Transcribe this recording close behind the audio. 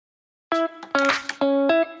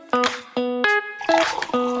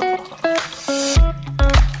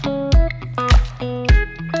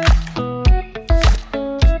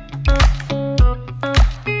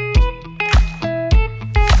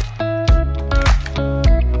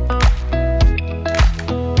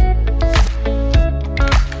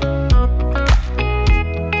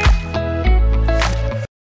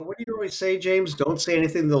say, James? Don't say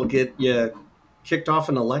anything that'll get you kicked off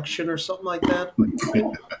an election or something like that.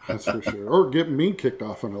 That's for sure. Or get me kicked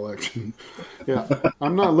off an election. Yeah,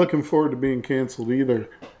 I'm not looking forward to being canceled either.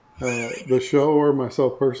 The show or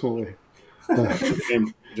myself personally.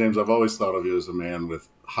 James, I've always thought of you as a man with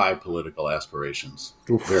high political aspirations.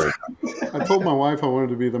 Oof. Very. I told my wife I wanted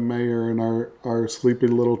to be the mayor in our sleepy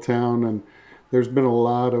little town, and there's been a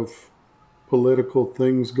lot of political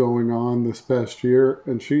things going on this past year.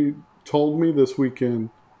 And she told me this weekend,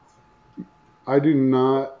 I do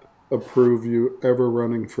not approve you ever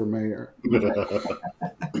running for mayor,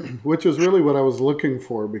 which is really what I was looking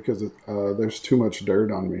for because there's too much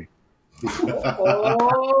dirt on me. Oh,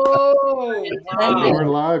 wow. We're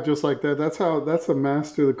live just like that. That's a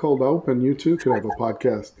master the cold open. You too could have a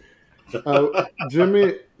podcast.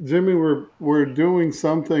 Jimmy, we're doing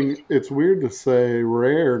something. It's weird to say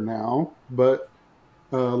rare now, but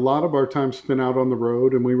a lot of our time spent out on the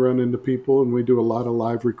road, and we run into people, and we do a lot of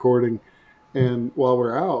live recording. And while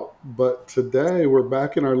we're out, but today we're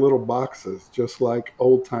back in our little boxes, just like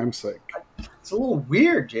old time's sake. It's a little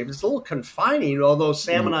weird, James. It's a little confining, although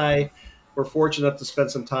Sam and I were fortunate enough to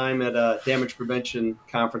spend some time at a damage prevention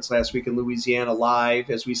conference last week in Louisiana live,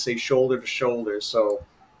 as we say, shoulder to shoulder. So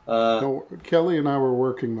No, Kelly and I were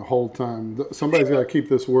working the whole time. Somebody's got to keep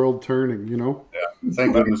this world turning, you know? Yeah.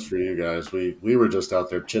 Thank goodness for you guys. We were just out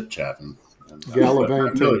there chit-chatting.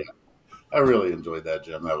 Gallivanting. I really enjoyed that,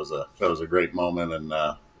 Jim. That was a great moment, and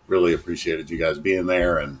really appreciated you guys being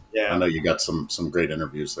there. And I know you got some great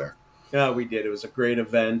interviews there. Yeah, we did. It was a great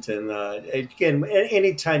event, and again,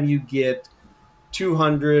 anytime you get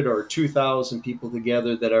 200 or 2,000 people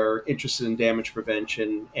together that are interested in damage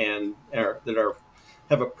prevention and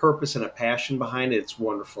have a purpose and a passion behind it, it's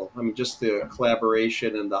wonderful. I mean, just the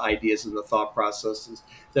collaboration and the ideas and the thought processes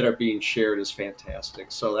that are being shared is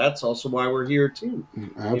fantastic. So that's also why we're here too.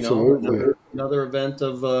 Absolutely. You know, another event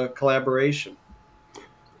of collaboration.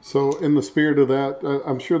 So in the spirit of that,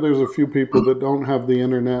 I'm sure there's a few people that don't have the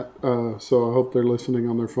internet, so I hope they're listening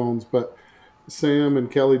on their phones. But Sam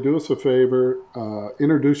and Kelly, do us a favor,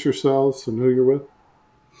 introduce yourselves and who you're with.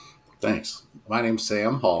 Thanks. My name's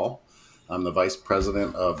Sam Hall. I'm the Vice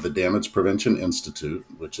President of the Damage Prevention Institute,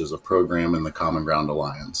 which is a program in the Common Ground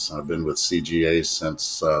Alliance. I've been with CGA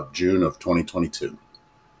since June of 2022.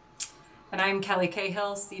 And I'm Kelly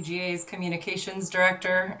Cahill, CGA's Communications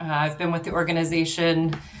Director. I've been with the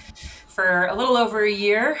organization for a little over a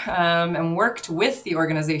year and worked with the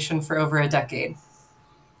organization for over a decade.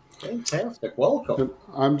 Fantastic. Welcome. And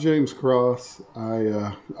I'm James Cross.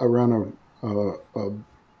 I run a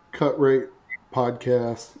cut rate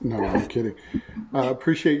podcast. No, I'm kidding. I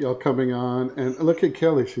appreciate y'all coming on. And look at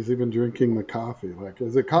Kelly. She's even drinking the coffee. Like,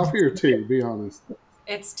 is it coffee or tea? Be honest.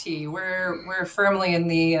 It's tea. We're firmly in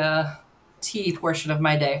the tea portion of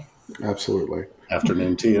my day. Absolutely.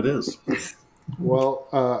 Afternoon tea it is. Well,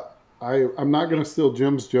 I'm not going to steal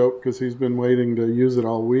Jim's joke because he's been waiting to use it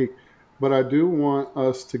all week. But I do want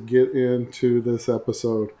us to get into this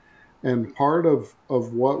episode. And part of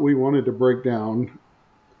what we wanted to break down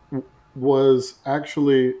was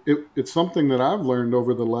actually, it's something that I've learned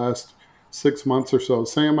over the last 6 months or so.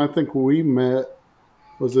 Sam, I think we met,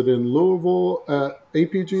 was it in Louisville at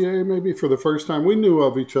APGA maybe for the first time? We knew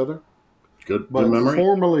of each other. Good But memory.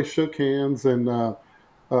 formally shook hands, and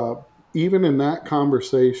even in that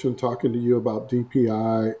conversation, talking to you about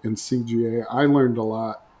DPI and CGA, I learned a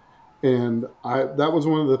lot. And that was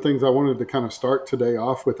one of the things I wanted to kind of start today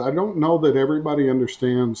off with. I don't know that everybody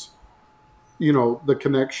understands, the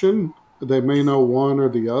connection. They may know one or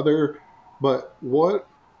the other, but what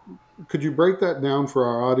could you break that down for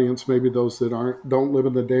our audience, maybe those that don't live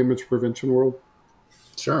in the damage prevention world?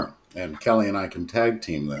 Sure. And Kelly and I can tag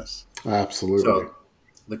team this. Absolutely. So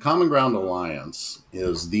the Common Ground Alliance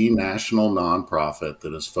is the national nonprofit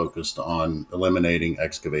that is focused on eliminating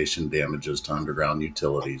excavation damages to underground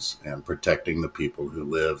utilities and protecting the people who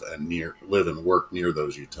live and work near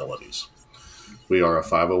those utilities. We are a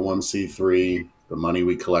 501c3. The money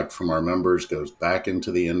we collect from our members goes back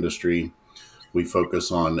into the industry. We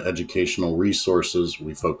focus on educational resources.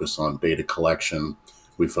 We focus on data collection.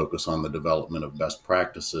 We focus on the development of best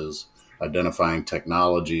practices, identifying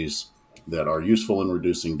technologies that are useful in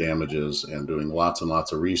reducing damages, and doing lots and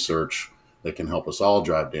lots of research that can help us all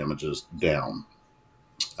drive damages down.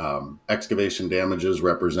 Excavation damages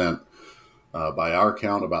represent, by our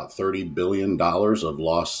count, about $30 billion of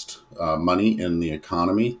lost money in the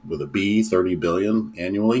economy, with a B, 30 billion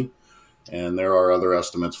annually. And there are other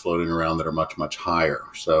estimates floating around that are much, much higher.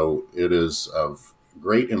 So it is of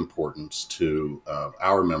great importance to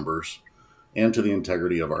our members and to the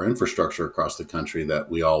integrity of our infrastructure across the country, that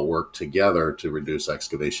we all work together to reduce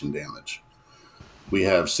excavation damage. We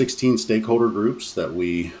have 16 stakeholder groups that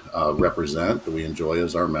we represent, that we enjoy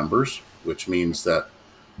as our members, which means that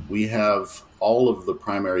we have all of the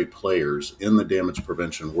primary players in the damage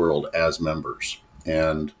prevention world as members.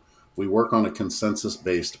 And we work on a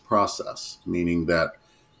consensus-based process, meaning that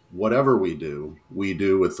whatever we do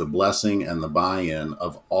with the blessing and the buy-in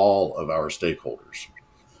of all of our stakeholders.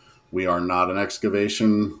 We are not an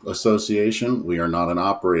excavation association. We are not an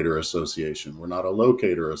operator association. We're not a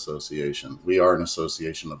locator association. We are an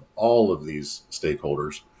association of all of these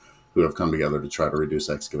stakeholders who have come together to try to reduce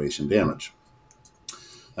excavation damage.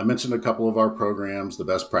 I mentioned a couple of our programs, the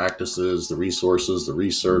best practices, the resources, the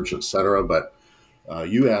research, et cetera, but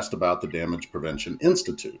you asked about the Damage Prevention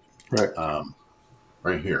Institute. Right.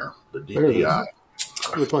 Right here, the There it DPI.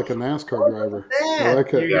 is. Look like a NASCAR driver. I That,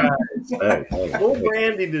 like it. you guys. Full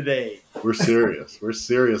branding today. We're serious. We're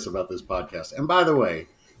serious about this podcast. And by the way,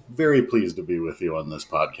 very pleased to be with you on this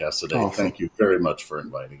podcast today. Awesome. Thank you very much for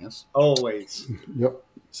inviting us. Always. Yep.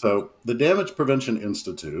 So, the Damage Prevention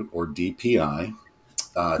Institute, or DPI,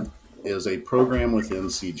 is a program within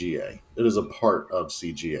CGA. It is a part of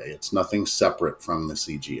CGA. It's nothing separate from the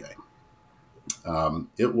CGA.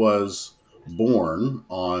 It was born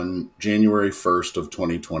on January 1st of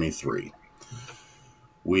 2023.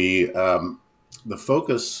 The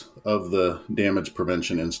focus of the Damage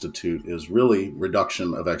Prevention Institute is really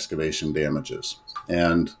reduction of excavation damages.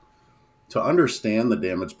 And to understand the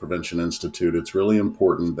Damage Prevention Institute, it's really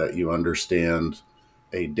important that you understand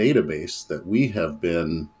a database that we have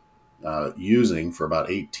been using for about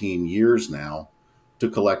 18 years now to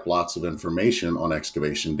collect lots of information on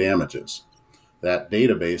excavation damages. That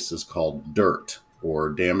database is called DIRT, or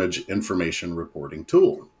Damage Information Reporting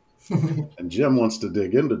Tool. And Jim wants to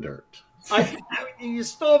dig into DIRT. You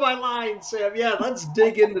stole my line, Sam. Yeah, let's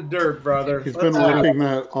dig into dirt, brother. He's been working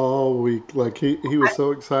that all week. Like he was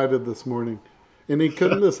so excited this morning. And he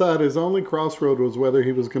couldn't decide. His only crossroad was whether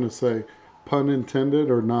he was going to say pun intended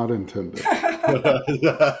or not intended.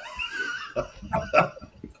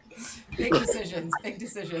 Big decisions, big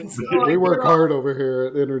decisions. We work hard over here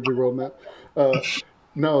at Energy World Net.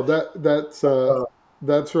 No,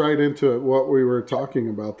 that's right into it. What we were talking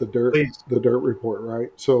about, the dirt report, right?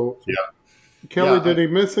 So, Yeah. Kelly, did he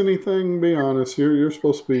miss anything? Be honest. You're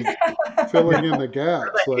supposed to be filling in the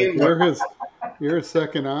gaps. Like you're his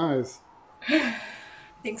second eyes. I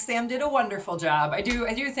think Sam did a wonderful job. I do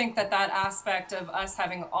think that aspect of us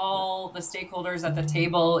having all the stakeholders at the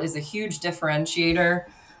table is a huge differentiator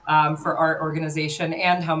for our organization,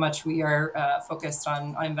 and how much we are focused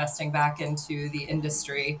on investing back into the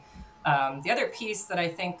industry. The other piece that I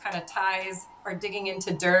think kind of ties or digging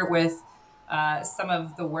into dirt with some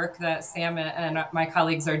of the work that Sam and my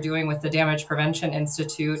colleagues are doing with the Damage Prevention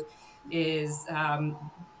Institute is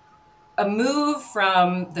a move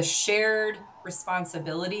from the shared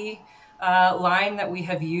responsibility line that we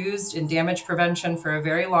have used in damage prevention for a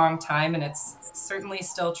very long time, and it's certainly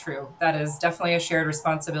still true. That is definitely a shared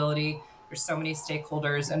responsibility. There's so many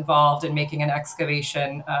stakeholders involved in making an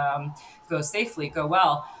excavation go safely, go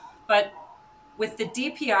well. But with the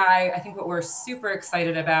DPI, I think what we're super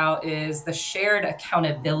excited about is the shared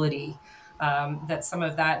accountability that some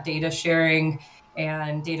of that data sharing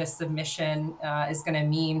and data submission is going to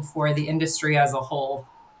mean for the industry as a whole.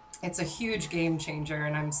 It's a huge game changer,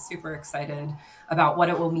 and I'm super excited about what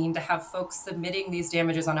it will mean to have folks submitting these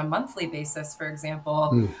damages on a monthly basis, for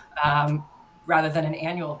example, rather than an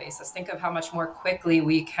annual basis. Think of how much more quickly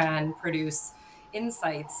we can produce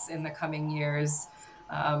insights in the coming years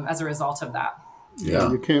as a result of that.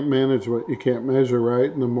 Yeah, you can't manage what you can't measure,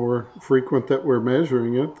 right? And the more frequent that we're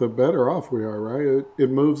measuring it, the better off we are, right? It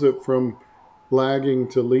moves it from lagging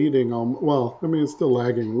to leading. Well, I mean, it's still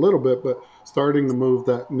lagging a little bit, but starting to move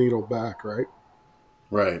that needle back, right?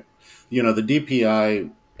 Right. The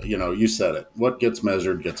DPI, you said it. What gets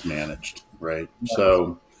measured gets managed, right? Yeah.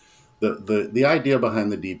 So the idea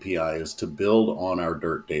behind the DPI is to build on our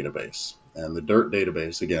DIRT database. And the DIRT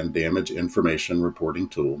database, again, Damage Information Reporting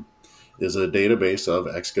Tool, is a database of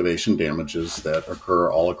excavation damages that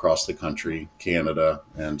occur all across the country, Canada,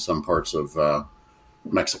 and some parts of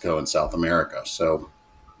Mexico and South America. So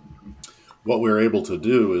what we're able to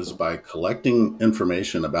do is, by collecting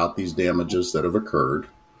information about these damages that have occurred,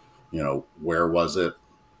 where was it,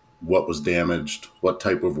 what was damaged, what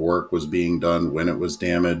type of work was being done when it was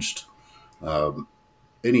damaged,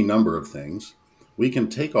 any number of things. We can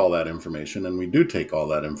take all that information, and we do take all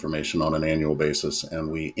that information on an annual basis,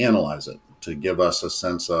 and we analyze it to give us a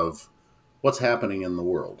sense of what's happening in the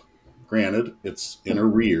world. granted, it's in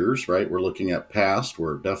arrears, right? We're looking at past,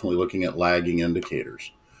 we're definitely looking at lagging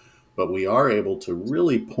indicators, but we are able to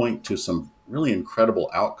really point to some really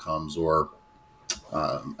incredible outcomes or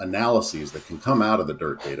analyses that can come out of the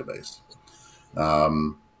DIRT database.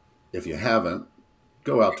 If you haven't,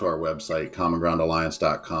 go out to our website,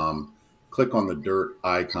 commongroundalliance.com, click on the DIRT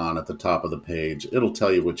icon at the top of the page. It'll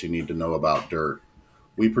tell you what you need to know about DIRT.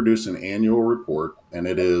 We produce an annual report, and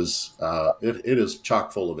it is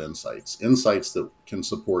chock full of insights that can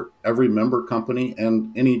support every member company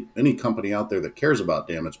and any company out there that cares about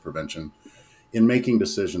damage prevention in making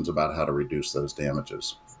decisions about how to reduce those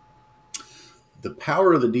damages. The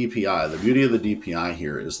power of the DPI, the beauty of the DPI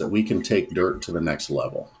here is that we can take DIRT to the next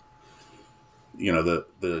level. The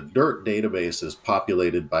DIRT database is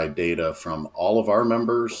populated by data from all of our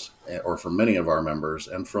members, or from many of our members,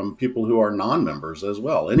 and from people who are non-members as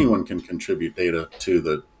well. Anyone can contribute data to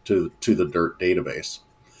the DIRT database.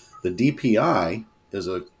 The DPI is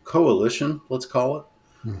a coalition, let's call it,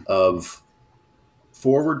 of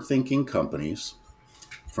forward-thinking companies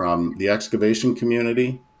from the excavation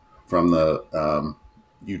community, from the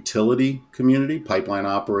utility community, pipeline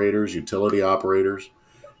operators, utility operators,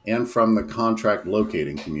 and from the contract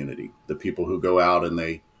locating community, the people who go out and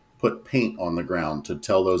they put paint on the ground to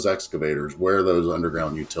tell those excavators where those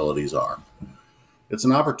underground utilities are. It's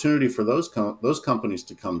an opportunity for those companies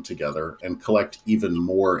to come together and collect even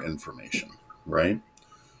more information, right?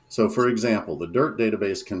 So, for example, the DIRT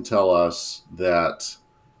database can tell us that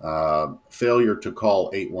failure to call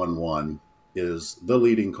 811 is the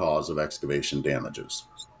leading cause of excavation damages.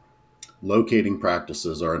 Locating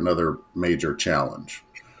practices are another major challenge.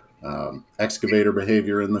 Excavator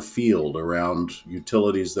behavior in the field around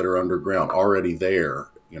utilities that are underground already there,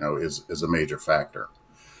 is a major factor.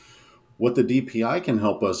 What the DPI can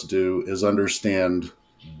help us do is understand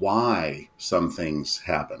why some things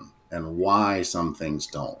happen and why some things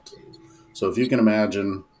don't. So if you can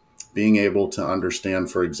imagine being able to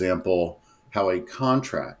understand, for example, how a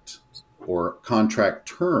contract or contract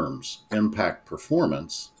terms impact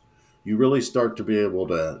performance, you really start to be able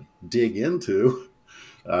to dig into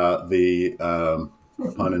the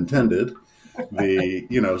pun intended,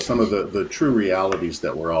 some of the true realities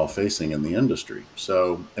that we're all facing in the industry.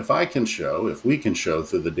 So if we can show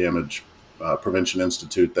through the Damage Prevention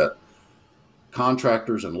Institute that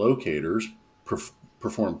contractors and locators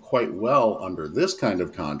perform quite well under this kind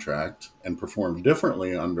of contract and perform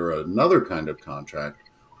differently under another kind of contract,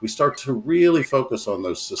 we start to really focus on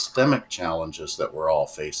those systemic challenges that we're all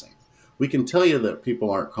facing. We can tell you that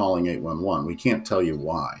people aren't calling 811. We can't tell you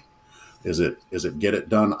why. Is it get it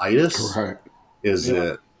done itis? Right. Is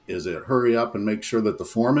it hurry up and make sure that the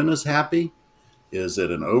foreman is happy? Is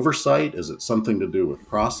it an oversight? Is it something to do with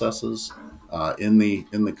processes in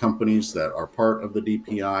the companies that are part of the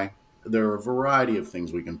DPI? There are a variety of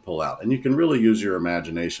things we can pull out, and you can really use your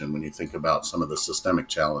imagination when you think about some of the systemic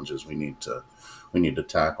challenges we need to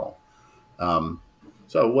tackle.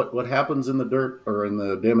 So what happens in the DIRT or in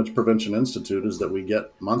the Damage Prevention Institute is that we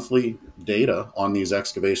get monthly data on these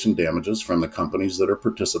excavation damages from the companies that are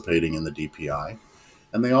participating in the DPI.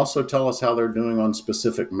 And they also tell us how they're doing on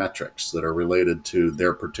specific metrics that are related to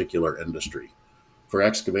their particular industry. For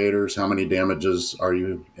excavators, how many damages are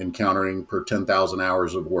you encountering per 10,000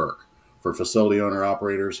 hours of work? For facility owner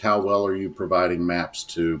operators, how well are you providing maps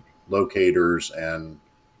to locators and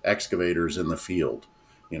excavators in the field?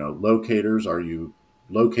 Locators, are you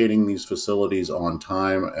locating these facilities on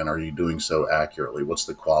time, and are you doing so accurately? What's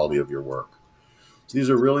the quality of your work? So these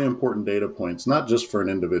are really important data points, not just for an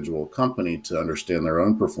individual company to understand their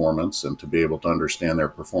own performance and to be able to understand their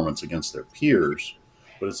performance against their peers,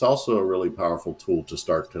 but it's also a really powerful tool to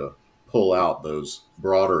start to pull out those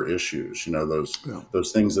broader issues,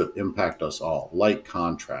 those things that impact us all, like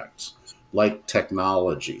contracts, like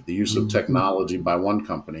technology. The use of technology by one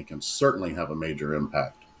company can certainly have a major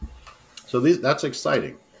impact. So that's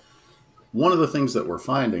exciting. One of the things that we're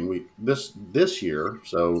finding, this year,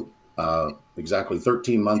 so exactly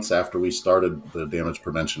 13 months after we started the Damage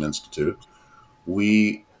Prevention Institute,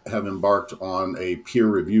 we have embarked on a peer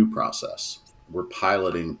review process. We're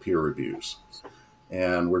piloting peer reviews.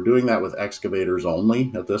 And we're doing that with excavators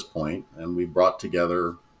only at this point. And we brought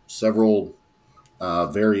together several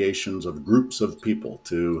variations of groups of people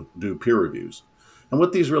to do peer reviews. And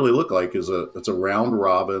what these really look like is it's a round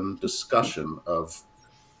robin discussion of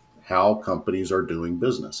how companies are doing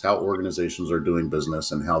business, how organizations are doing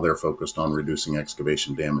business, and how they're focused on reducing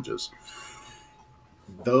excavation damages.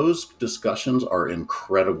 Those discussions are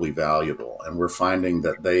incredibly valuable, and we're finding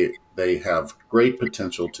that they have great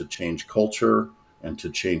potential to change culture and to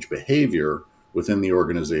change behavior within the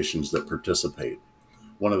organizations that participate.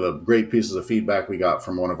 one of the great pieces of feedback we got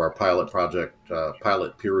from one of our pilot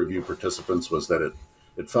peer review participants was that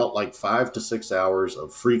it felt like 5 to 6 hours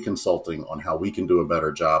of free consulting on how we can do a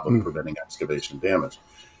better job of Mm. preventing excavation damage.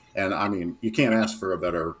 And I mean, you can't ask for a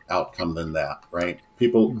better outcome than that, right?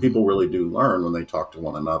 People really do learn when they talk to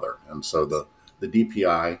one another. And so the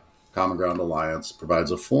DPI, Common Ground Alliance,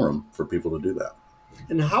 provides a forum for people to do that.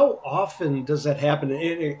 And how often does that happen?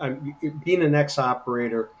 Being an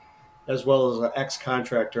ex-operator as well as an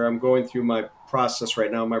ex-contractor, I'm going through my process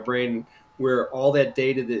right now in my brain where all that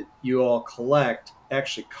data that you all collect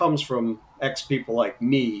actually comes from ex people like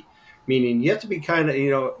me. Meaning you have to be kind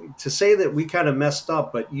of, to say that we kind of messed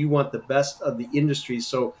up, but you want the best of the industry.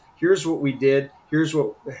 So here's what we did. Here's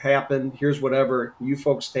what happened. Here's whatever. You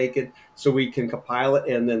folks take it so we can compile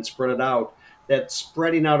it and then spread it out. That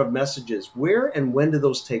spreading out of messages, where and when do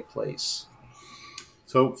those take place?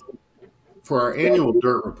 So for our annual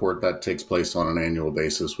dirt report that takes place on an annual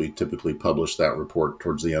basis, we typically publish that report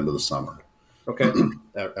towards the end of the summer Okay.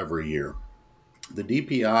 every year. The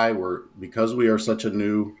DPI, because we are such a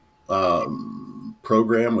new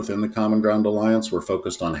program within the Common Ground Alliance, we're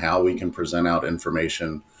focused on how we can present out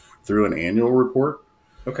information through an annual report.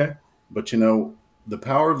 Okay. But the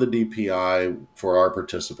power of the DPI for our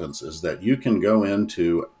participants is that you can go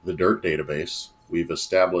into the dirt database. We've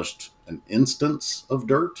established an instance of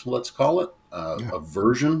dirt, let's call it, a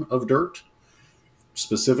version of dirt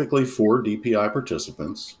specifically for DPI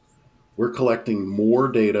participants. We're collecting more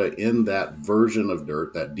data in that version of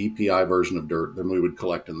dirt, that DPI version of dirt, than we would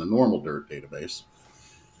collect in the normal dirt database.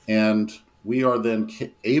 And we are then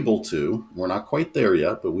able to, we're not quite there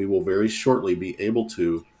yet, but we will very shortly be able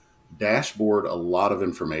to dashboard a lot of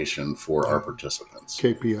information for our participants.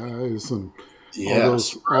 KPIs and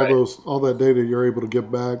Yes, right. all that data you're able to get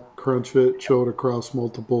back, crunch it, show it across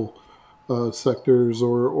multiple sectors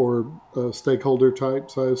or stakeholder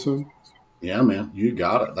types, I assume. Yeah, man, you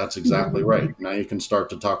got it. That's exactly right. Now you can start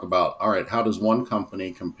to talk about, all right, how does one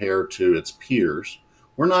company compare to its peers?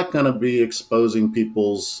 We're not going to be exposing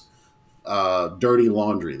people's dirty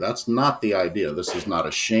laundry. That's not the idea. This is not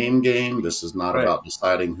a shame game. This is not Right. about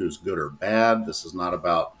deciding who's good or bad. This is not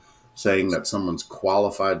about saying that someone's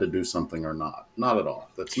qualified to do something or not. Not at all.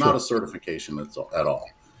 That's not a Sure. certification at all.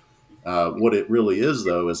 What it really is,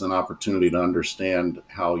 though, is an opportunity to understand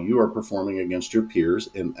how you are performing against your peers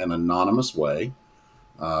in an anonymous way.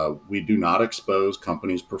 We do not expose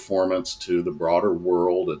companies' performance to the broader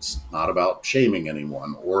world. It's not about shaming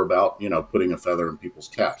anyone or about, putting a feather in people's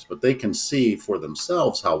caps, but they can see for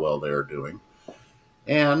themselves how well they are doing.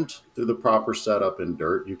 And through the proper setup in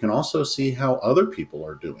dirt, you can also see how other people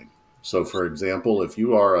are doing. So, for example, if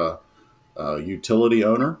you are a utility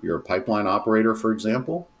owner, you're a pipeline operator, for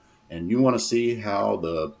example, and you want to see how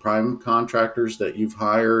the prime contractors that you've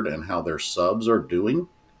hired and how their subs are doing,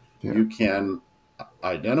 Yeah. you can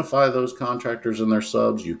identify those contractors and their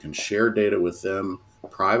subs. You can share data with them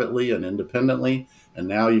privately and independently. And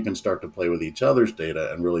now you can start to play with each other's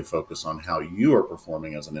data and really focus on how you are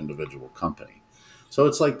performing as an individual company. So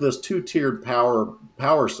it's like this two-tiered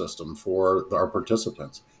power system for our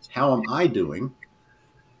participants. How am I doing?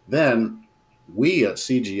 Then we at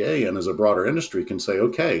CGA and as a broader industry can say,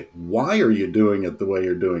 okay, why are you doing it the way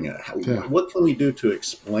you're doing it? Yeah. What can we do to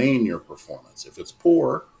explain your performance? If it's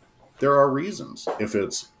poor, there are reasons. If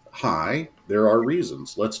it's high, there are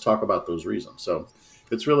reasons. Let's talk about those reasons. So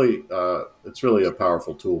it's really a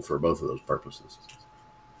powerful tool for both of those purposes.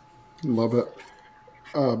 Love it.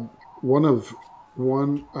 Uh, one of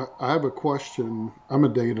one. I have a question. I'm a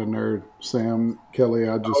data nerd, Sam Kelly.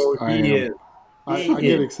 Oh, I he am. is. He I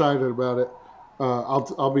get is. excited about it.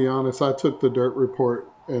 I'll be honest. I took the dirt report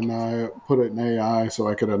and I put it in AI so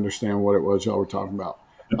I could understand what it was y'all were talking about.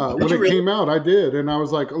 Did When you it really? came out, I did, and I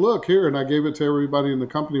was like, "Look here!" And I gave it to everybody in the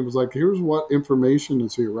company. It was like, "Here's what information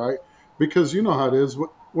is here, right?" Because you know how it is.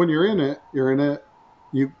 When you're in it, you're in it.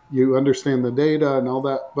 You understand the data and all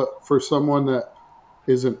that. But for someone that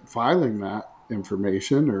isn't filing that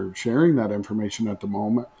information or sharing that information at the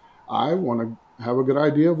moment, I want to have a good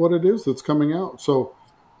idea of what it is that's coming out. So,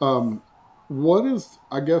 um, what is,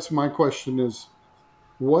 I guess my question is,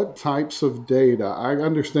 what types of data? I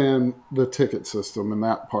understand the ticket system and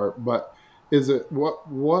that part, but is it what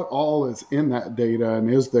all is in that data, and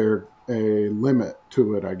is there a limit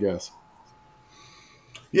to it? I guess.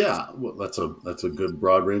 Yeah, well, that's a good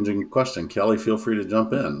broad ranging question. Kelly, feel free to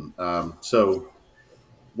jump in. So,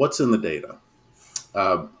 what's in the data?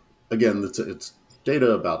 Uh, Again, it's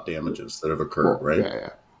data about damages that have occurred, Well, right? yeah, yeah,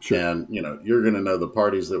 sure. And you're going to know the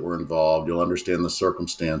parties that were involved. You'll understand the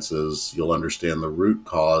circumstances. You'll understand the root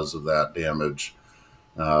cause of that damage.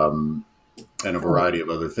 Um, and a variety of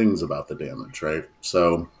other things about the damage, right?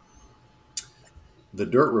 So the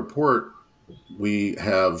dirt report, you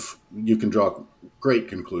can draw great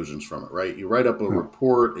conclusions from it, right? You write up a Yeah.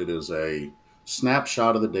 report, it is a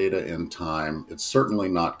snapshot of the data in time. It's certainly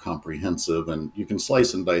not comprehensive, and you can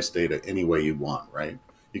slice and dice data any way you want, right?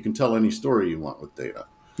 You can tell any story you want with data.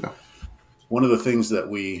 Yeah. One of the things that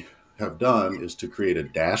we have done is to create a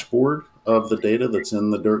dashboard of the data that's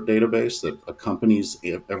in the dirt database that accompanies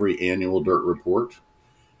every annual dirt report.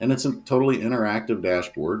 And it's a totally interactive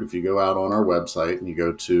dashboard. If you go out on our website and you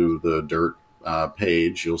go to the dirt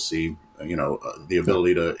page, you'll see the Yeah.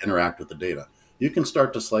 ability to interact with the data. You can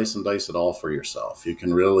start to slice and dice it all for yourself. You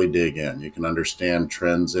can really dig in. You can understand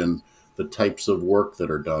trends in the types of work that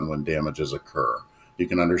are done when damages occur. You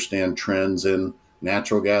can understand trends in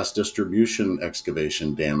natural gas distribution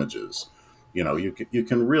excavation damages. You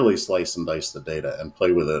can really slice and dice the data and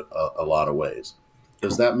play with it a lot of ways.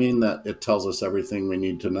 Does Cool. that mean that it tells us everything we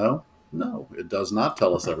need to know? No, it does not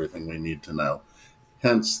tell us everything we need to know.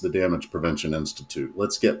 Hence the Damage Prevention Institute.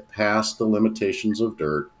 Let's get past the limitations of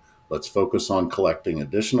dirt. Let's focus on collecting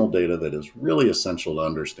additional data that is really essential to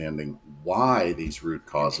understanding why these root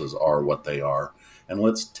causes are what they are. And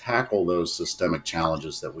let's tackle those systemic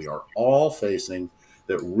challenges that we are all facing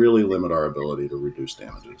that really limit our ability to reduce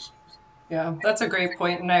damages. Yeah, that's a great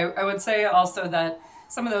point. And I would say also that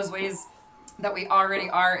some of those ways that we already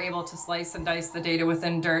are able to slice and dice the data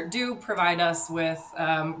within dirt do provide us with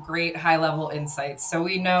great high level insights. So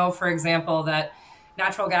we know, for example, that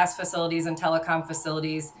natural gas facilities and telecom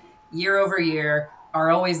facilities year over year are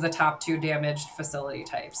always the top two damaged facility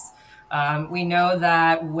types. We know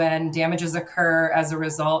that when damages occur as a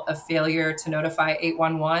result of failure to notify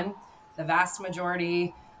 811, the vast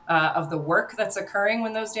majority of the work that's occurring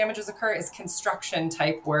when those damages occur is construction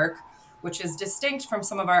type work, which is distinct from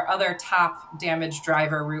some of our other top damage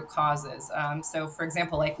driver root causes. So, for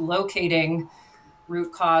example, like locating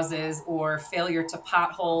root causes or failure to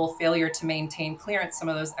pothole, failure to maintain clearance, some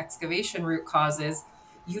of those excavation root causes,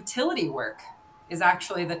 utility work is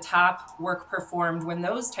actually the top work performed when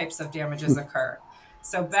those types of damages occur.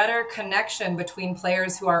 So, better connection between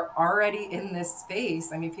players who are already in this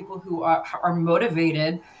space. I mean, people who are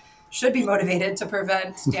motivated should be motivated to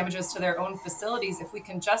prevent damages to their own facilities. If we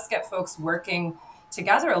can just get folks working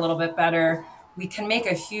together a little bit better, we can make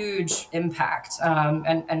a huge impact.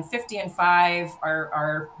 And 50 and 5 are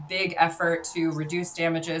our big effort to reduce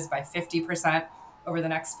damages by 50% over the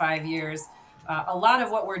next 5 years. A lot of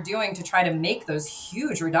what we're doing to try to make those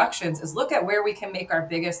huge reductions is look at where we can make our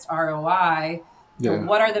biggest ROI. Yeah.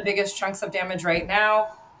 What are the biggest chunks of damage right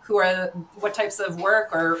now? What types of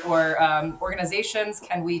work or organizations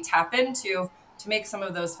can we tap into to make some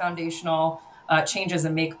of those foundational changes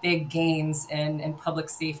and make big gains in public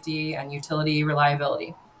safety and utility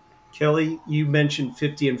reliability? Kelly, you mentioned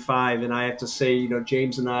 50 and 5, and I have to say,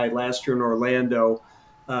 James and I last year in Orlando,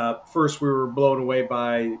 first we were blown away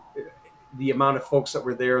by the amount of folks that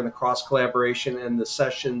were there and the cross collaboration and the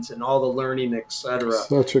sessions and all the learning, etc.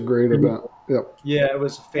 Such a great And event. Yep. yeah, it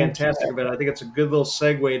was a fantastic event. I think it's a good little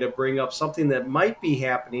segue to bring up something that might be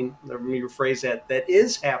happening. Let me rephrase that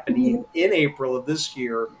is happening in April of this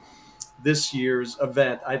year's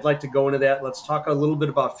event. I'd like to go into that. Let's talk a little bit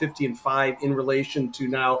about 50 and 5 in relation to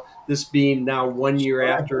now this being now 1 year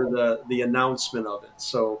after the announcement of it.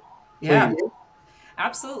 So Yeah. please.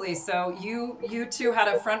 Absolutely. So you two had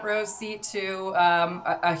a front row seat to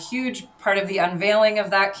a huge part of the unveiling of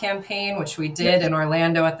that campaign, which we did in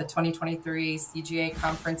Orlando at the 2023 CGA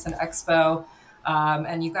conference and expo,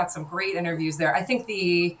 and you got some great interviews there. I think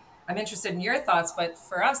I'm interested in your thoughts, but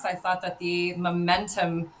for us, I thought that the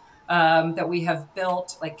momentum that we have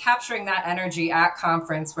built, like capturing that energy at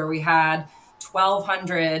conference where we had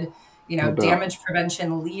 1,200, No doubt. damage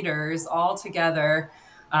prevention leaders all together.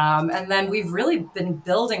 And then we've really been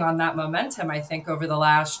building on that momentum, I think, over the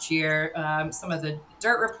last year. Some of the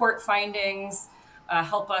dirt report findings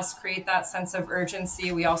help us create that sense of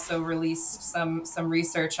urgency. We also released some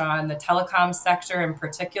research on the telecom sector in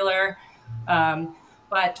particular.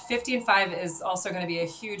 But 50 and 5 is also going to be a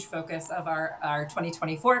huge focus of our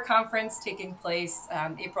 2024 conference taking place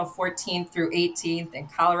April 14th through 18th in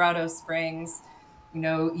Colorado Springs.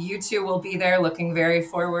 You two will be there, looking very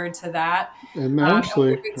forward to that. And And we'll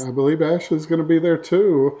Ashley, be I believe Ashley's going to be there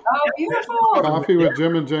too. Oh, beautiful. Coffee with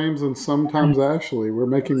Jim and James and sometimes Ashley. We're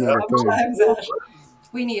making that a thing. Sometimes Ashley.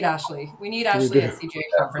 We need Ashley. We need We Ashley do. at CGA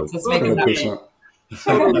conference. Let's make it happen. 100%.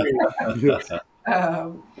 Totally. Yes.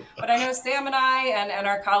 But I know Sam and I and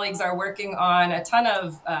our colleagues are working on a ton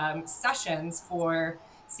of sessions for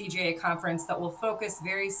CGA conference that will focus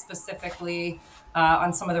very specifically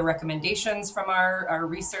on some of the recommendations from our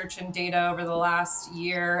research and data over the last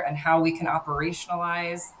year and how we can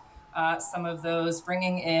operationalize some of those,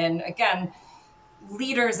 bringing in, again,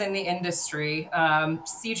 leaders in the industry.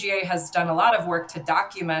 CGA has done a lot of work to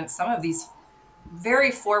document some of these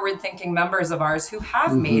very forward thinking members of ours who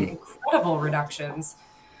have made Mm-hmm. incredible reductions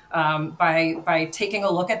by taking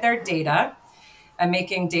a look at their data and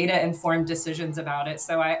making data informed decisions about it.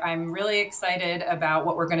 So I'm really excited about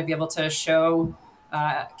what we're going to be able to show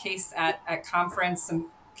case at conference, some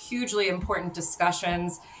hugely important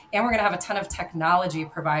discussions. And we're going to have a ton of technology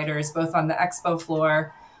providers, both on the expo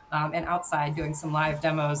floor and outside, doing some live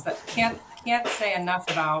demos that can't say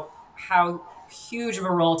enough about how huge of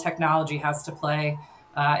a role technology has to play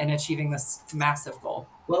in achieving this massive goal.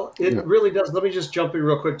 Well, it Yeah. really does. Let me just jump in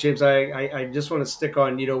real quick, James. I just want to stick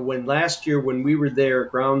on, when last year, when we were there,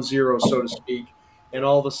 ground zero, so to speak, and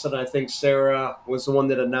all of a sudden, I think Sarah was the one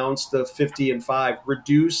that announced the 50 and 5,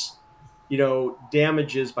 reduce,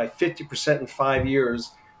 damages by 50% in 5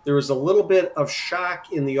 years. There was a little bit of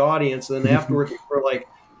shock in the audience. And then afterwards, we were like,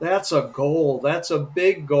 that's a goal. That's a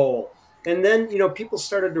big goal. And then, people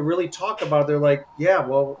started to really talk about it. They're like, yeah,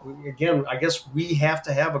 well, again, I guess we have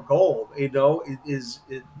to have a goal.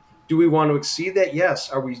 Do we want to exceed that?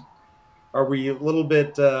 Yes. Are we a little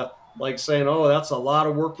bit like saying, oh, that's a lot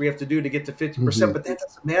of work we have to do to get to 50%? Mm-hmm. But that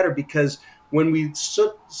doesn't matter, because when we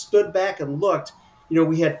stood back and looked,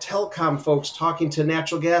 we had telecom folks talking to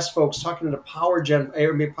natural gas folks, talking to the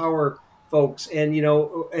power folks, and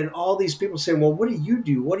and all these people saying, well, what do you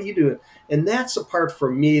do? What do you do? And that's the part for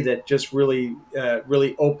me that just really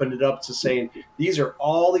opened it up to saying, these are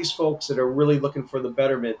all these folks that are really looking for the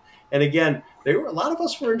betterment. And again, a lot of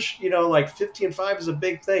us were, like 50 and 5 is a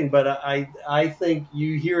big thing, but I think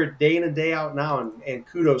you hear it day in and day out now, and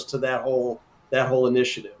kudos to that whole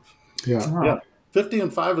initiative. Yeah. Yeah. 50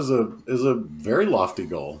 and 5 is a very lofty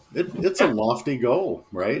goal. It's a lofty goal,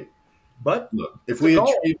 right? But Look, it's a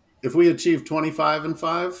goal. if we achieve 25 and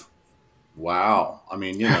 5, wow. I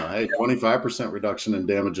mean, hey, 25% reduction in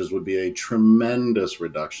damages would be a tremendous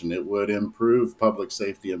reduction. It would improve public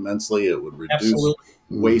safety immensely. It would reduce Absolutely.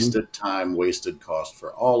 Mm-hmm. wasted time, wasted cost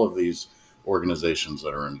for all of these organizations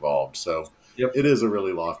that are involved. So Yep. it is a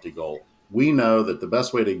really lofty goal. We know that the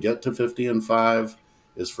best way to get to 50 and 5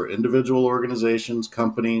 is for individual organizations,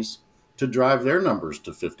 companies to drive their numbers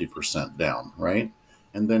to 50% down, right?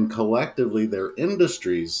 And then collectively, their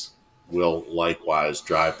industries will likewise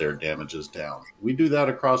drive their damages down. We do that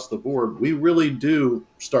across the board. We really do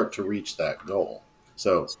start to reach that goal.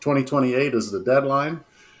 So 2028 is the deadline.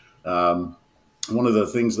 Um, One of the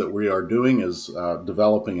things that we are doing is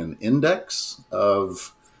developing an index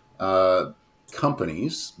of uh,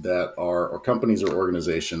 companies that are, or companies or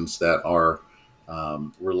organizations that are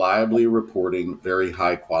reliably reporting very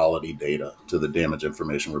high quality data to the damage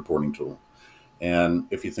information reporting tool. And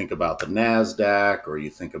if you think about the NASDAQ or you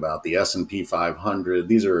think about the S&P 500,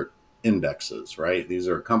 these are indexes, right? These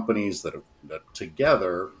are companies that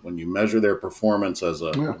together, when you measure their performance as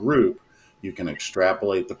a Yeah. group, you can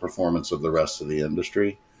extrapolate the performance of the rest of the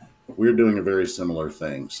industry. We're doing a very similar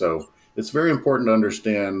thing. So it's very important to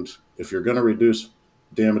understand, if you're going to reduce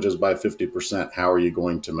damages by 50%, how are you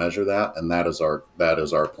going to measure that? And that is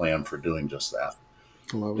our plan for doing just that.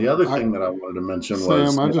 I love The it. other thing that I wanted to mention Sam,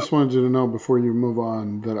 was, I just wanted you to know before you move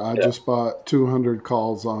on that I just bought 200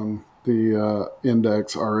 calls on the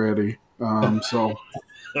index already. So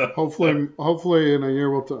hopefully in a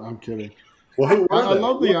year I'm kidding. well, who were I they?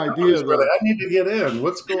 love the What idea companies were they? though. I need to get in.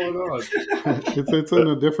 What's going on? It's in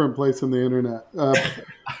a different place in the internet.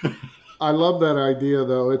 I love that idea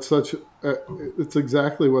though. It's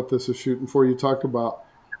exactly what this is shooting for. You talked about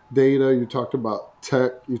data, you talked about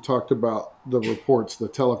tech, you talked about the reports, the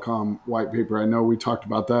telecom white paper. I know we talked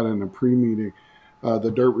about that in a pre-meeting,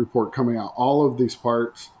 the dirt report coming out. All of these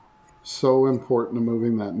parts so important to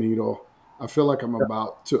moving that needle. I feel like I'm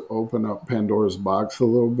about to open up Pandora's box a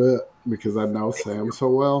little bit because I know Sam so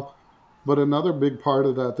well. But another big part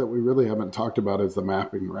of that we really haven't talked about is the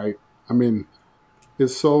mapping, right? I mean,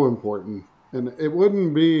 it's so important. And it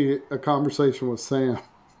wouldn't be a conversation with Sam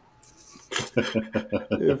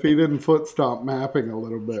if he didn't foot stomp mapping a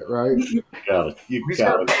little bit, right? You He's got a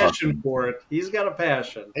gotta talk. passion for it. He's got a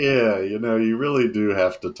passion. Yeah, you really do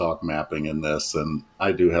have to talk mapping in this, and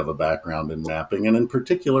I do have a background in mapping, and in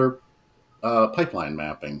particular, pipeline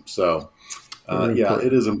mapping. So, Very yeah, it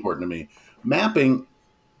important. is important to me. Mapping,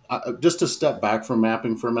 just to step back from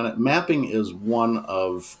mapping for a minute, mapping is one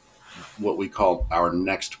of what we call our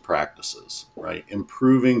next practices, right?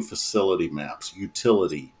 Improving facility maps,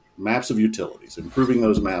 utility maps of utilities, improving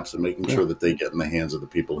those maps and making sure that they get in the hands of the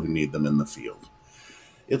people who need them in the field.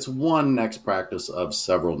 It's one next practice of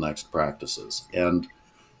several next practices. And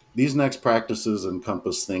these next practices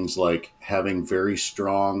encompass things like having very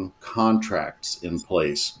strong contracts in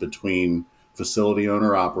place between facility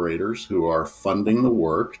owner operators who are funding the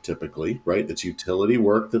work, typically, right? That's utility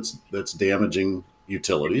work that's damaging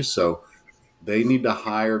utilities. So they need to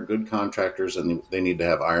hire good contractors, and they need to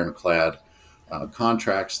have ironclad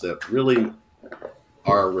contracts that really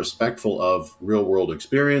are respectful of real world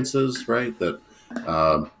experiences, right? That,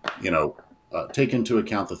 um, you know, take into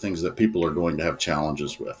account the things that people are going to have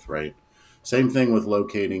challenges with, right? Same thing with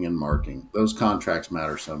locating and marking. Those contracts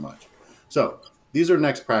matter so much. So these are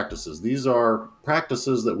next practices. These are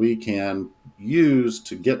practices that we can use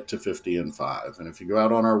to get to 50 and 5. And if you go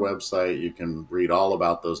out on our website, you can read all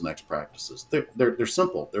about those next practices. They're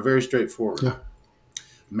simple. They're very straightforward. Yeah.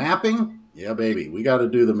 Mapping, yeah, baby, we got to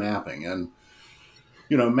do the mapping. And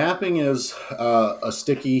mapping is a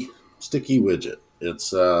sticky widget.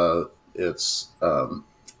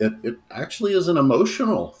 It actually is an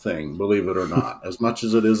emotional thing, believe it or not, as much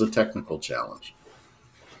as it is a technical challenge.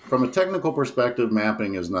 From a technical perspective,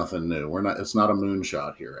 mapping is nothing new. It's not a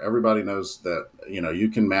moonshot here. Everybody knows that, you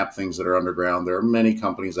can map things that are underground. There are many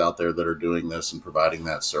companies out there that are doing this and providing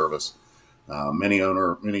that service.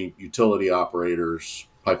 Many utility operators,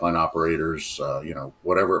 pipeline operators,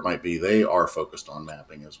 whatever it might be, they are focused on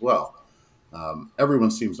mapping as well.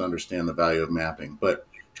 Everyone seems to understand the value of mapping, but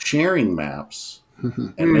sharing maps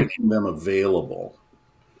and making them available.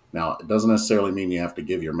 Now, it doesn't necessarily mean you have to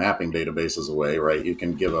give your mapping databases away, right? You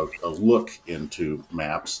can give a look into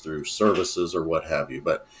maps through services or what have you.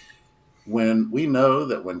 But when we know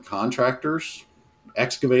that when contractors,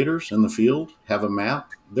 excavators in the field have a map,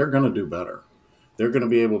 they're going to do better. They're going to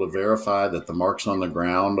be able to verify that the marks on the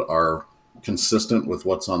ground are consistent with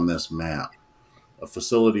what's on this map. A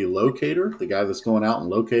facility locator, the guy that's going out and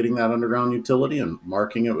locating that underground utility and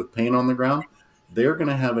marking it with paint on the ground, they're going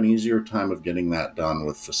to have an easier time of getting that done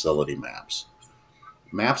with facility maps.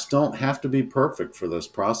 Maps don't have to be perfect for this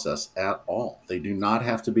process at all. They do not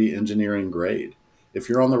have to be engineering grade. If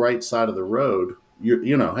you're on the right side of the road,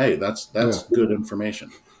 hey, that's good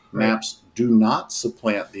information. Right. Maps do not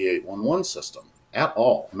supplant the 811 system at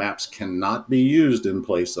all. Maps cannot be used in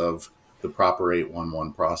place of the proper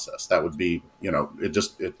 811 process. That would be,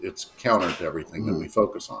 it's counter to everything that we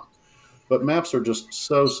focus on. But maps are just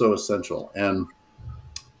so essential. And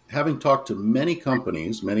having talked to many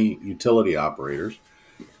companies, many utility operators,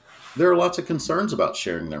 there are lots of concerns about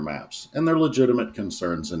sharing their maps, and they're legitimate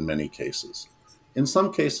concerns in many cases. In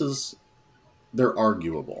some cases, they're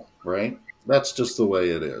arguable, right? That's just the way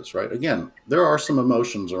it is, right? Again, there are some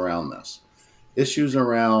emotions around this. Issues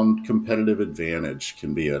around competitive advantage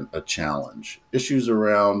can be a challenge. Issues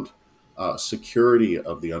around security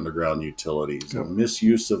of the underground utilities and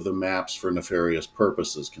misuse of the maps for nefarious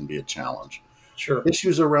purposes can be a challenge. Sure.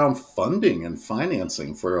 Issues around funding and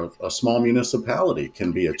financing for a small municipality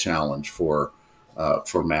can be a challenge for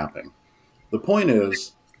mapping. The point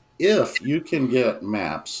is, if you can get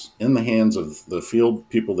maps in the hands of the field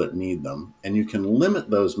people that need them, and you can limit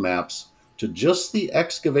those maps to just the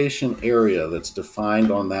excavation area that's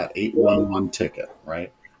defined on that 811 ticket,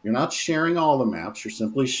 right? You're not sharing all the maps. You're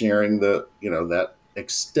simply sharing that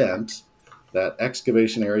extent, that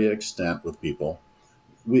excavation area extent with people.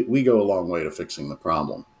 We go a long way to fixing the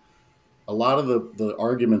problem. A lot of the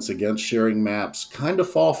arguments against sharing maps kind of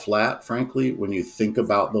fall flat, frankly, when you think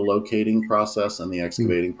about the locating process and the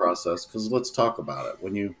excavating process. Because let's talk about it.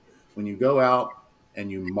 When you go out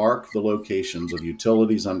and you mark the locations of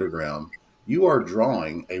utilities underground, you are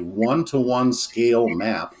drawing a 1-to-1 scale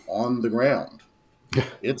map on the ground.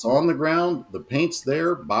 It's on the ground. The paint's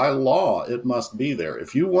there. By law, it must be there.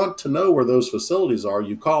 If you want to know where those facilities are,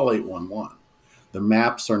 you call 811. The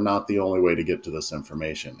maps are not the only way to get to this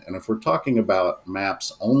information. And if we're talking about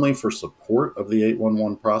maps only for support of the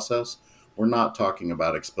 811 process, we're not talking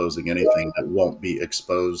about exposing anything that won't be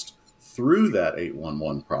exposed through that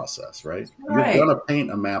 811 process, right? You're Right. going to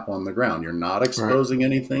paint a map on the ground. You're not exposing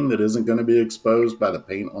anything that isn't going to be exposed by the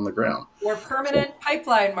paint on the ground. Or permanent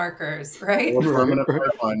pipeline markers, right? Or permanent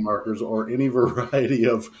pipeline markers, or any variety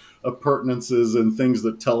of appurtenances and things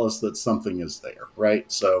that tell us that something is there,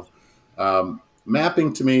 right? So,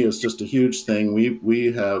 mapping to me is just a huge thing.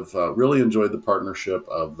 We have really enjoyed the partnership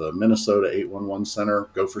of the Minnesota 811 Center,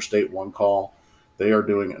 Go for State One Call. They are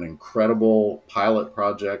doing an incredible pilot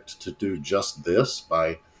project to do just this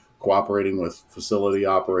by cooperating with facility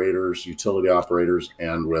operators, utility operators,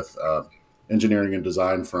 and with engineering and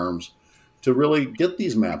design firms to really get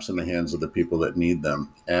these maps in the hands of the people that need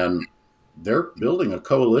them. And they're building a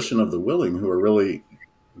coalition of the willing who are really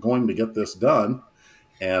going to get this done.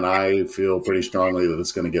 And I feel pretty strongly that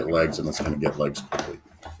it's going to get legs, and it's going to get legs quickly.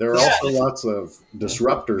 There are Yeah. also lots of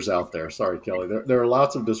disruptors out there. Sorry, Kelly. There are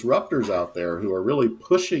lots of disruptors out there who are really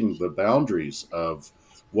pushing the boundaries of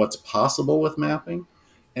what's possible with mapping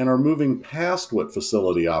and are moving past what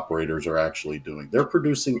facility operators are actually doing. They're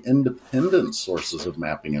producing independent sources of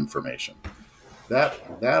mapping information.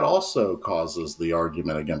 That also causes the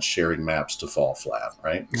argument against sharing maps to fall flat,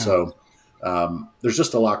 right? Yeah. So there's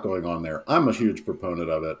just a lot going on there. I'm a huge proponent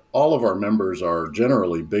of it. All of our members are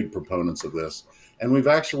generally big proponents of this, and we've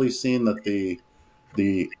actually seen that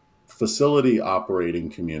the facility operating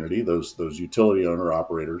community, those utility owner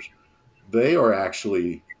operators, they are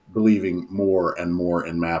actually believing more and more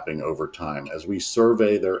in mapping over time. As we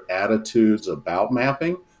survey their attitudes about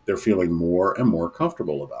mapping, they're feeling more and more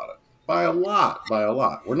comfortable about it. By a lot, by a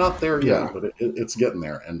lot. We're not there Yeah. yet, but it's getting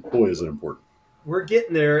there. And boy, is it important. We're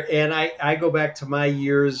getting there. And I go back to my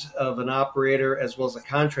years of an operator as well as a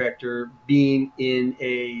contractor being in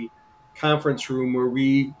a conference room where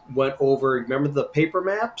we went over, remember the paper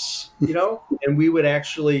maps, and we would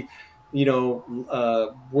actually,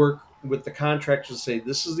 work with the contractors to say,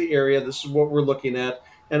 this is the area, this is what we're looking at.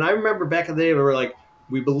 And I remember back in the day, we were like,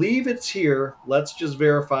 we believe it's here. Let's just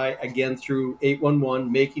verify again through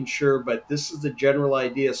 811, making sure, but this is the general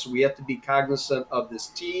idea. So we have to be cognizant of this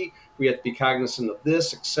T, we have to be cognizant of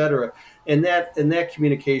this, etc. And that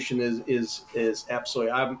communication is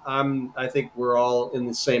absolutely. I think we're all in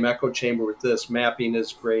the same echo chamber with this. Mapping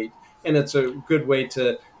is great, and it's a good way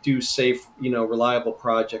to do safe, reliable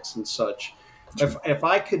projects and such. If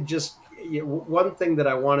I could just, one thing that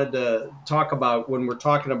I wanted to talk about when we're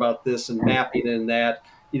talking about this and mapping and that,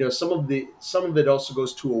 some of it also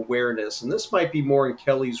goes to awareness, and this might be more in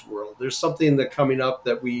Kelly's world. There's something that coming up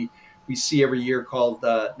that we see every year called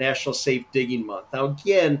National Safe Digging Month. Now,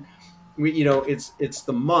 again, it's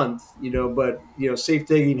the month, but safe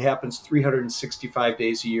digging happens 365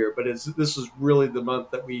 days a year. But this is really the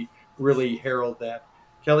month that we really herald that.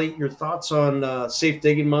 Kelly, your thoughts on Safe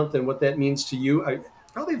Digging Month and what that means to you?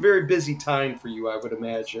 Probably a very busy time for you, I would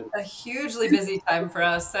imagine. A hugely busy time for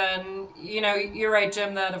us. And, you're right,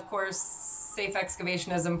 Jim, that of course, safe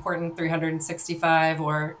excavation is important 365,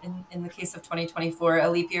 or in the case of 2024, a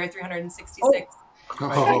leap year Oh, 366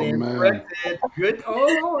 I Oh stand man. corrected. Good.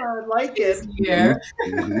 Oh, I like days it. a Mm-hmm. year.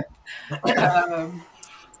 Mm-hmm. Um,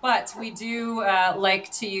 but we do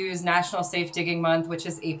like to use National Safe Digging Month, which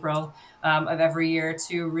is April of every year,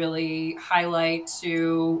 to really highlight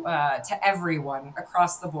to everyone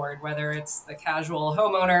across the board, whether it's the casual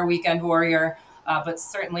homeowner, weekend warrior, but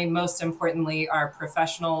certainly most importantly, our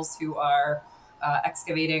professionals who are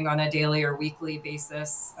excavating on a daily or weekly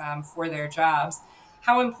basis for their jobs.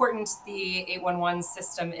 How important the 811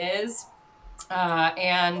 system is,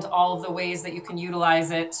 and all of the ways that you can utilize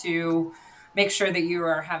it to make sure that you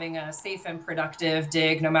are having a safe and productive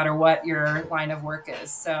dig, no matter what your line of work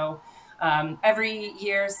is. So every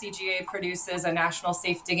year, CGA produces a National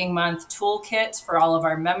Safe Digging Month toolkit for all of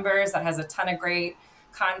our members that has a ton of great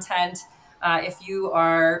content. If you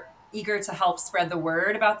are eager to help spread the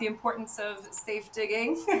word about the importance of safe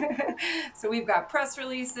digging, so we've got press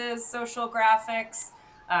releases, social graphics.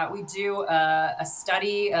 We do a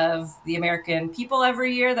study of the American people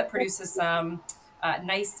every year that produces some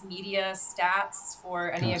nice media stats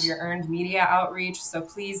for any of your Yes. earned media outreach. So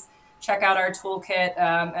please check out our toolkit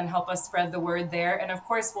and help us spread the word there. And of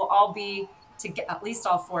course, we'll all be to get at least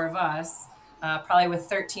all four of us, probably with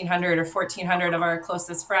 1,300 or 1,400 of our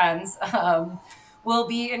closest friends. Will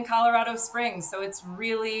be in Colorado Springs. So it's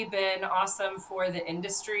really been awesome for the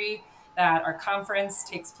industry that our conference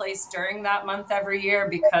takes place during that month every year,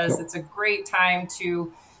 because Yep. it's a great time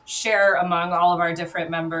to share among all of our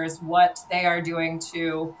different members what they are doing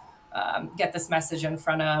to get this message in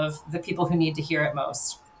front of the people who need to hear it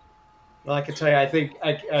most. Well, I can tell you, I think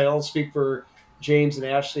I'll speak for James and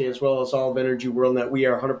Ashley as well as all of Energy World that we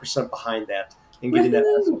are 100% behind that and getting that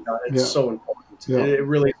message Woohoo! out. It's Yeah. so important. Yeah. It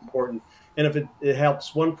really is important. And if it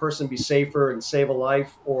helps one person be safer and save a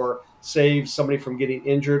life or save somebody from getting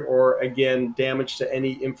injured or, again, damage to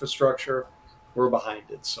any infrastructure, we're behind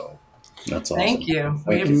it. So, That's Thank awesome. you.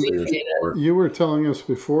 We Thank you for your appreciate it. support. You were telling us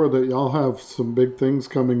before that y'all have some big things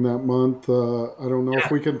coming that month. I don't know if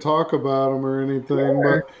yeah, we can talk about them or anything,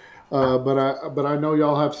 but I know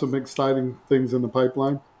y'all have some exciting things in the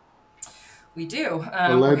pipeline. We do.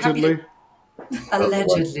 We're happy to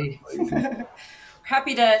Allegedly. allegedly.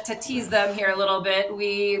 Happy to tease them here a little bit.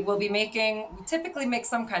 We typically make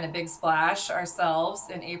some kind of big splash ourselves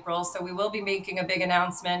in April. So we will be making a big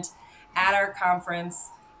announcement at our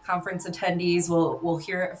conference. Conference attendees will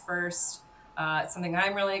hear it first. It's something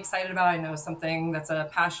I'm really excited about. I know something that's a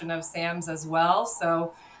passion of Sam's as well.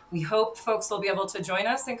 So we hope folks will be able to join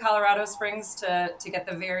us in Colorado Springs to get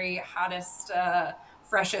the very hottest,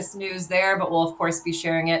 freshest news there. But we'll, of course, be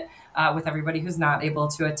sharing it with everybody who's not able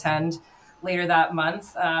to attend later that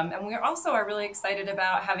month. And we also are really excited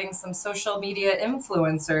about having some social media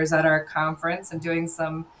influencers at our conference and doing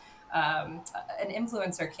an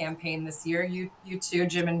influencer campaign this year. You two,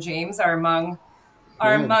 Jim and James, are Man,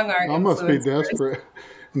 among our I must be influencers. desperate.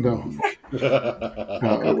 No,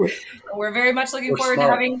 We're We're very much looking forward to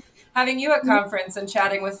smart. having you at conference and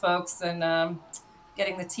chatting with folks and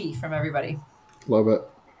getting the tea from everybody. love it.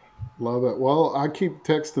 Love it. Well, I keep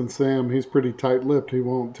texting Sam. He's pretty tight-lipped. He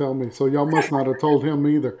won't tell me. So y'all must not have told him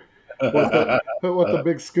either. What the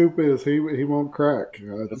big scoop is? He won't crack.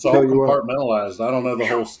 It's Tell all you what. compartmentalized. I don't know the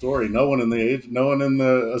whole story. No one in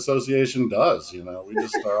the association does. We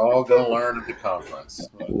just are all going to learn at the conference.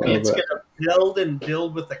 Love It's it. going to build and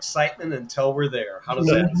build with excitement until we're there. How does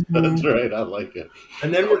that? That's right. I like it.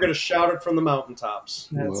 And then we're going to shout it from the mountaintops.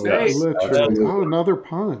 That's Love it. right. Yes, Literally. absolutely. Oh, another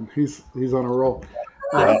pun. He's on a roll.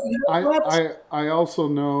 Yeah. I also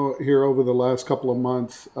know here over the last couple of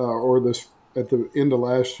months, or this at the end of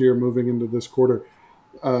last year, moving into this quarter,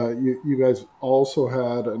 you guys also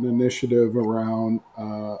had an initiative around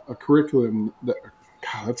a curriculum. God,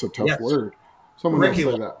 that's a tough Yes, word. Someone else say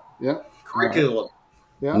curriculum. that. Yeah. Curriculum.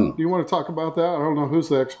 Yeah. Hmm. Do you want to talk about that? I don't know who's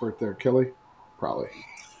the expert there. Kelly, probably.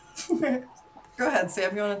 Go ahead,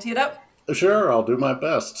 Sam. You want to tee it up? Sure, I'll do my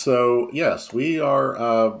best. So, yes, we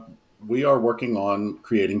are working on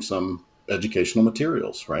creating some educational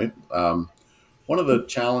materials. Right. One of the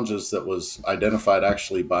challenges that was identified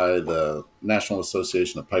actually by the National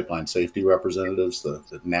Association of Pipeline Safety Representatives, the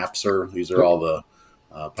NAPSR, these are Yep. all the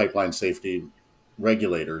pipeline safety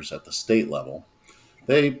regulators at the state level.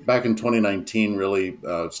 They, back in 2019, really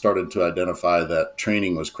started to identify that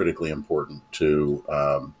training was critically important to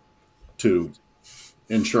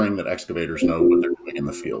ensuring that excavators know what they're doing in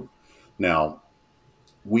the field. Now,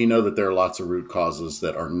 we know that there are lots of root causes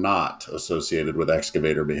that are not associated with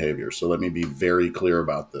excavator behavior. So let me be very clear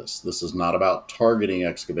about this. This is not about targeting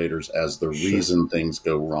excavators as the Sure. reason things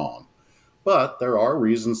go wrong. But there are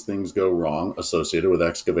reasons things go wrong associated with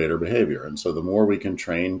excavator behavior. And so the more we can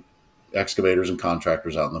train excavators and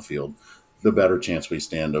contractors out in the field, the better chance we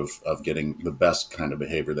stand of getting the best kind of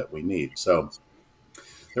behavior that we need. So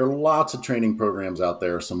there are lots of training programs out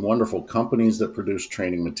there, some wonderful companies that produce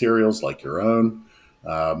training materials like your own.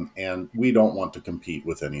 And we don't want to compete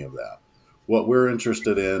with any of that. What we're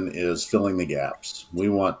interested in is filling the gaps. We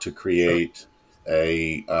want to Sure. create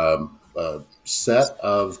a set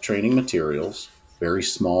of training materials, very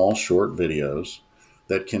small, short videos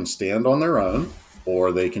that can stand on their own,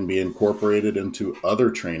 or they can be incorporated into other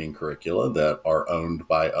training curricula that are owned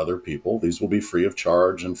by other people. These will be free of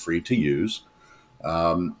charge and free to use.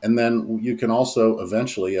 And then you can also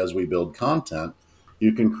eventually, as we build content,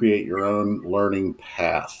 you can create your own learning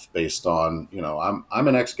path based on, I'm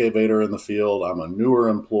an excavator in the field, I'm a newer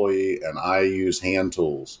employee, and I use hand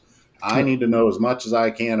tools. I Yep. need to know as much as I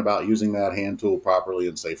can about using that hand tool properly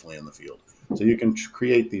and safely in the field. So you can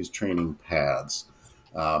create these training paths.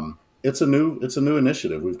 It's a new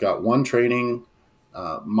initiative. We've got one training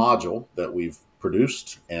module that we've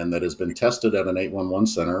produced and that has been tested at an 811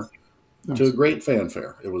 center to Nice. great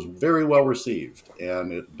fanfare. It was very well received,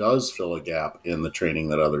 and it does fill a gap in the training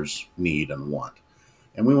that others need and want.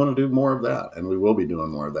 And we want to do more of that, and we will be doing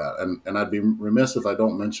more of that. And I'd be remiss if I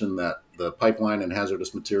don't mention that the Pipeline and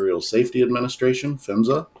Hazardous Materials Safety Administration,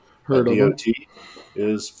 PHMSA, at Heard of them. DOT,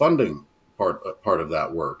 is funding part of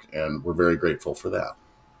that work, and we're very grateful for that.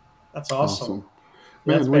 That's awesome. Awesome.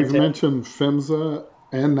 That's Man, we've fantastic. mentioned PHMSA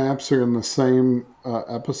and NAPSR in the same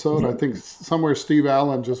episode. I think somewhere Steve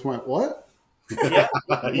Allen just went, "What? Yeah.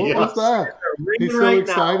 What was Yes. that?" Ringing He's so right now.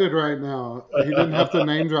 excited right now. He didn't have to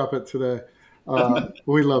name drop it today.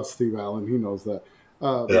 We love Steve Allen. He knows that.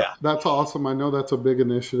 Yeah. That's awesome. I know that's a big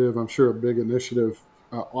initiative. I'm sure a big initiative.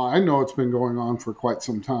 Well, I know it's been going on for quite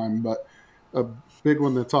some time, but a big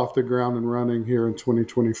one that's off the ground and running here in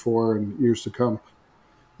 2024 and years to come.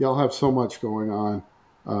 Y'all have so much going on.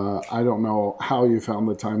 I don't know how you found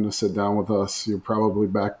the time to sit down with us. You're probably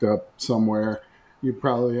backed up somewhere. You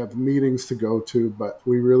probably have meetings to go to, but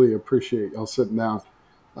we really appreciate y'all sitting down.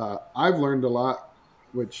 I've learned a lot,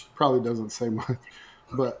 which probably doesn't say much,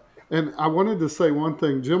 but and I wanted to say one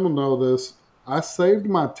thing. Jim will know this. I saved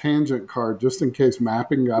my tangent card just in case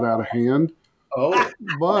mapping got out of hand. Oh,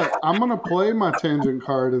 But I'm going to play my tangent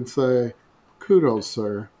card and say, kudos,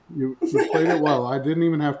 sir. You played it well. I didn't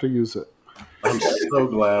even have to use it. I'm so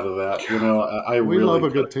glad of that. I We really love a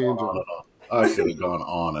could good have gone tangent. on and on. I could have gone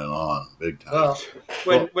on big time. Well,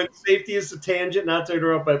 Well, when safety is the tangent, not to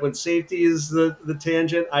interrupt, but when safety is the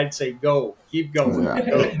tangent, I'd say go, keep going, Yeah,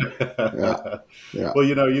 go. yeah, yeah, well,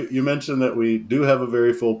 you mentioned that we do have a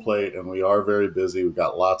very full plate and we are very busy. We've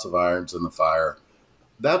got lots of irons in the fire.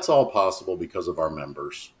 That's all possible because of our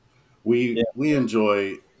members. Yeah. We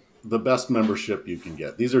enjoy the best membership you can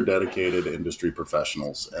get. These are dedicated industry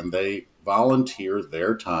professionals, and they volunteer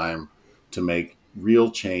their time to make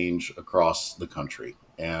real change across the country.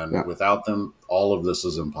 And yeah. without them, all of this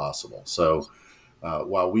is impossible. So,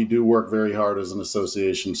 while we do work very hard as an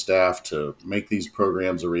association staff to make these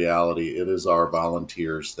programs a reality, it is our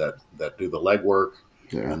volunteers that do the legwork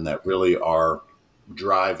Yeah. and that really are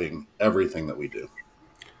driving everything that we do.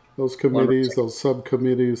 Those committees, 100%. those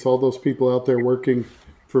subcommittees, all those people out there working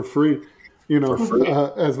for free, you For know, free.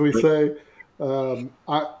 as we say.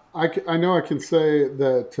 I know I can say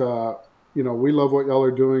that, we love what y'all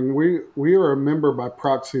are doing. We are a member by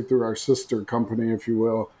proxy through our sister company, if you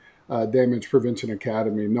will, Damage Prevention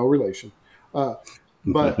Academy. No relation. Uh,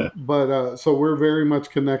 so we're very much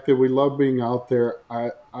connected. We love being out there.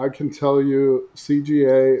 I can tell you,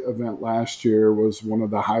 CGA event last year was one of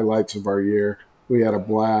the highlights of our year. We had a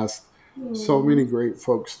blast. So many great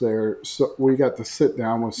folks there. So we got to sit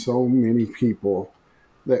down with so many people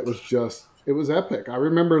that was just, it was epic. I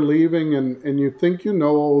remember leaving and you think you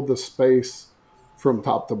know the space from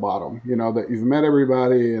top to bottom, that you've met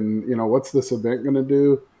everybody and, what's this event going to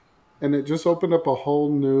do? And it just opened up a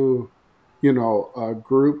whole new,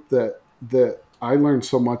 group that I learned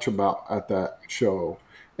so much about at that show.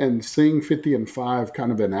 And seeing 50 and 5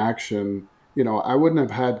 kind of in action, I wouldn't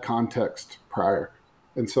have had context prior.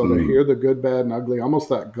 And so to Mm. hear the good, bad, and ugly, almost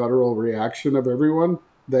that guttural reaction of everyone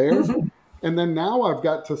there. And then now I've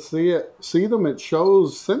got to see them at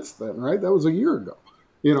shows since then, right? That was a year ago,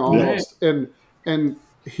 Yeah. almost. And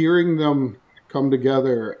hearing them come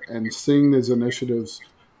together and seeing these initiatives,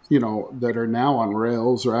 that are now on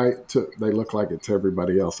rails, right? They look like it to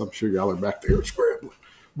everybody else. I'm sure y'all are back there scrambling.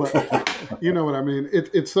 But you know what I mean?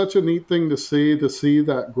 It's such a neat thing to see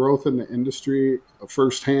that growth in the industry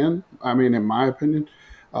firsthand. I mean, in my opinion,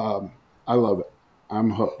 I love it. I'm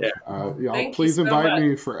hooked. Yeah. Y'all, Thank you please so invite much.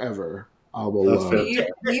 me forever. I will. That's fair.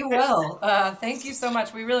 We will. Thank you so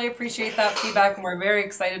much. We really appreciate that feedback, and we're very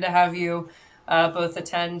excited to have you both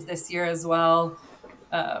attend this year as well.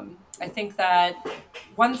 I think that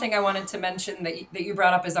one thing I wanted to mention that you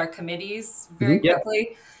brought up is our committees very Mhm. Yeah.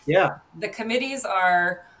 quickly. Yeah. The committees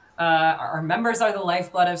are our members are the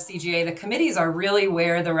lifeblood of CGA. The committees are really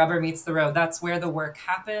where the rubber meets the road. That's where the work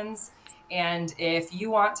happens. And if you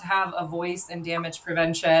want to have a voice in damage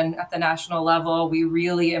prevention at the national level, we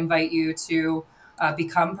really invite you to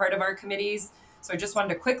become part of our committees. So I just wanted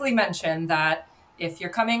to quickly mention that if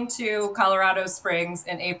you're coming to Colorado Springs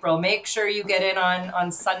in April, make sure you get in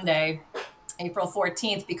on Sunday, April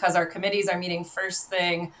 14th, because our committees are meeting first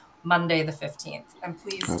thing Monday the 15th. And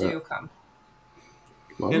please Got it. do come.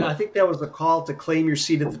 Love And it. I think that was a call to claim your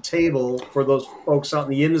seat at the table for those folks out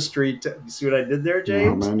in the industry. You see what I did there, Oh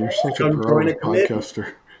James? man, you're such a Come join pro a committee.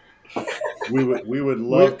 podcaster. We would We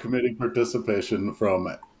love committee participation from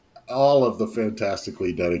all of the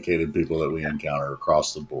fantastically dedicated people that we encounter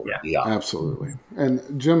across the board. Yeah. Yeah. Absolutely. And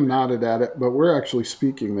Jim nodded at it, but we're actually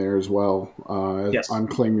speaking there as well Yes. on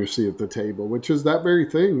Claim Your Seat at the Table, which is that very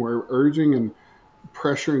thing. We're urging and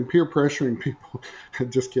peer pressuring people,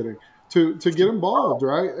 just kidding, to get involved,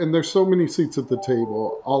 right? And there's so many seats at the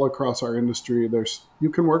table all across our industry. You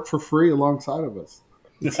can work for free alongside of us.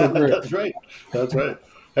 It's so great. That's right. That's right.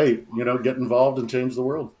 Hey, get involved and change the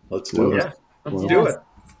world. Let's do Love it. it. Yeah. Let's Love do it. Yes. it.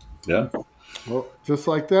 Yeah. Well, just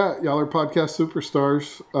like that, y'all are podcast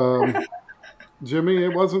superstars. Jimmy,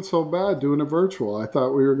 it wasn't so bad doing it virtual. I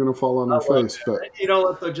thought we were going to fall on our Well, face, but you know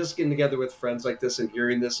what, though, just getting together with friends like this and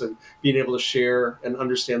hearing this and being able to share and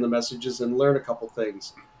understand the messages and learn a couple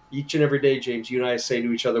things. Each and every day, James, you and I say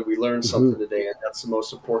to each other, we learned something mhm, today, and that's the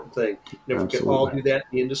most important thing. And if we could all absolutely. do that,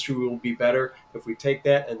 the industry will be better if we take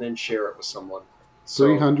that and then share it with someone. So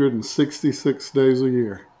 366 days a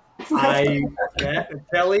year. that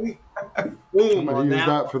Kelly, I'm boom going to on use that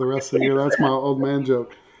that for the rest of the year. That's my old man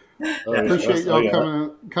joke. Oh one. yeah. Appreciate Oh y'all yeah.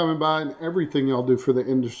 coming by and everything y'all do for the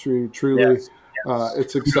industry. Truly, Yes. Yes.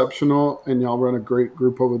 it's exceptional, and y'all run a great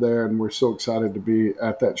group over there. And we're so excited to be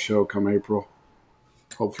at that show come April.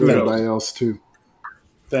 Hopefully, Kudos. everybody else too.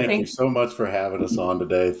 Thank you Thank so much for having us on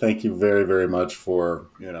today. Thank you very, very much for,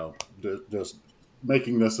 just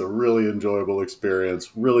making this a really enjoyable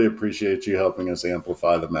experience. Really appreciate you helping us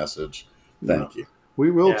amplify the message. Yeah, Thank you.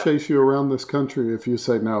 we will Yeah. chase you around this country if you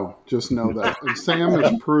say no. Just know that. And Sam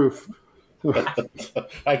is proof.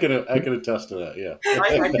 I can attest to that. Yeah.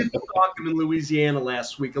 I did stalk him in Louisiana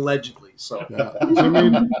last week, allegedly. So Yeah.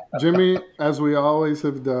 Jimmy, as we always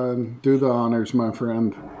have done, do the honors, my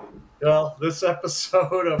friend. well, this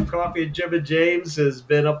episode of Coffee and Jim and James has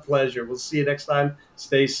been a pleasure. We'll see you next time.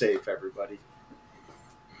 Stay safe, everybody.